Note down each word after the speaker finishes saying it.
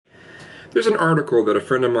There's an article that a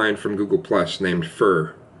friend of mine from Google Plus named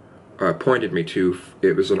Fur pointed me to.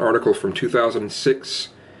 It was an article from 2006.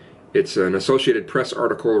 It's an Associated Press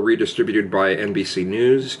article redistributed by NBC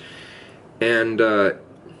News, and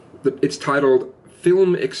it's titled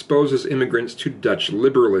 "Film Exposes Immigrants to Dutch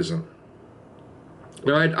Liberalism."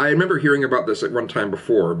 Now, I remember hearing about this at one time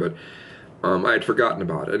before, but I had forgotten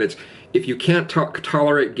about it. And it's, if you can't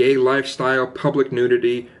tolerate gay lifestyle, public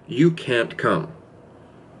nudity, you can't come.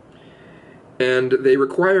 And they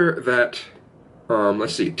require that,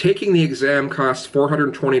 let's see, taking the exam costs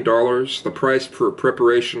 $420. The price for a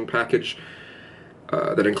preparation package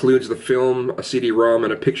that includes the film, a CD-ROM,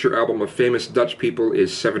 and a picture album of famous Dutch people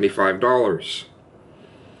is $75.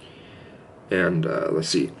 And let's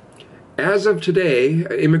see. As of today,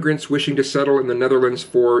 immigrants wishing to settle in the Netherlands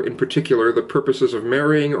for, in particular, the purposes of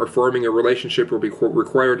marrying or forming a relationship will be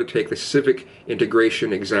required to take the civic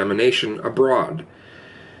integration examination abroad,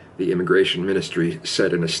 the Immigration Ministry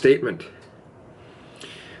said in a statement.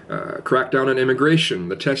 Crackdown on immigration.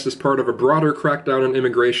 The test is part of a broader crackdown on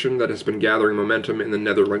immigration that has been gathering momentum in the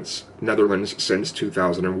Netherlands since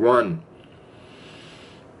 2001.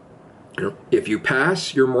 If you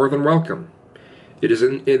pass, you're more than welcome. It is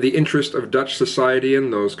in the interest of Dutch society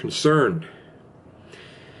and those concerned.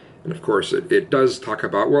 And of course, it does talk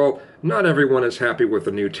about, well, not everyone is happy with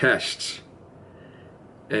the new tests.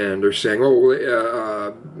 And they're saying,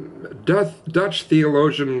 oh, Dutch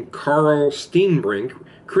theologian Karl Steenbrink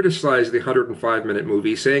criticized the 105-minute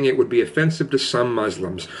movie, saying it would be offensive to some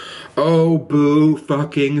Muslims. Oh, boo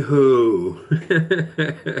fucking who.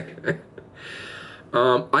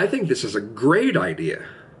 I think this is a great idea.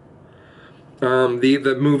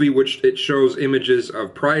 The movie, which it shows images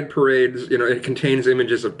of pride parades, it contains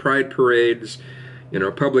images of pride parades,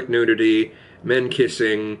 public nudity, men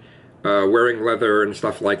kissing, wearing leather and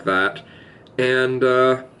stuff like that. And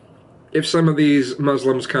if some of these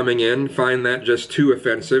Muslims coming in find that just too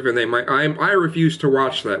offensive, and they might, I refuse to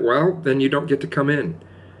watch that, well, then you don't get to come in.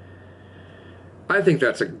 I think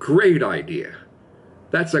that's a great idea.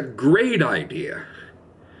 That's a great idea.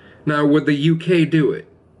 Now, would the UK do it?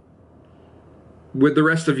 Would the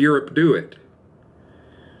rest of Europe do it?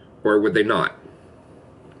 Or would they not?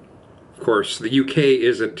 Of course, the UK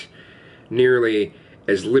isn't nearly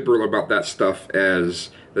as liberal about that stuff as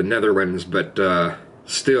the Netherlands, but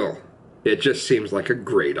still, it just seems like a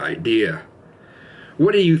great idea.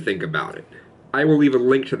 What do you think about it? I will leave a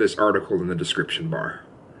link to this article in the description bar.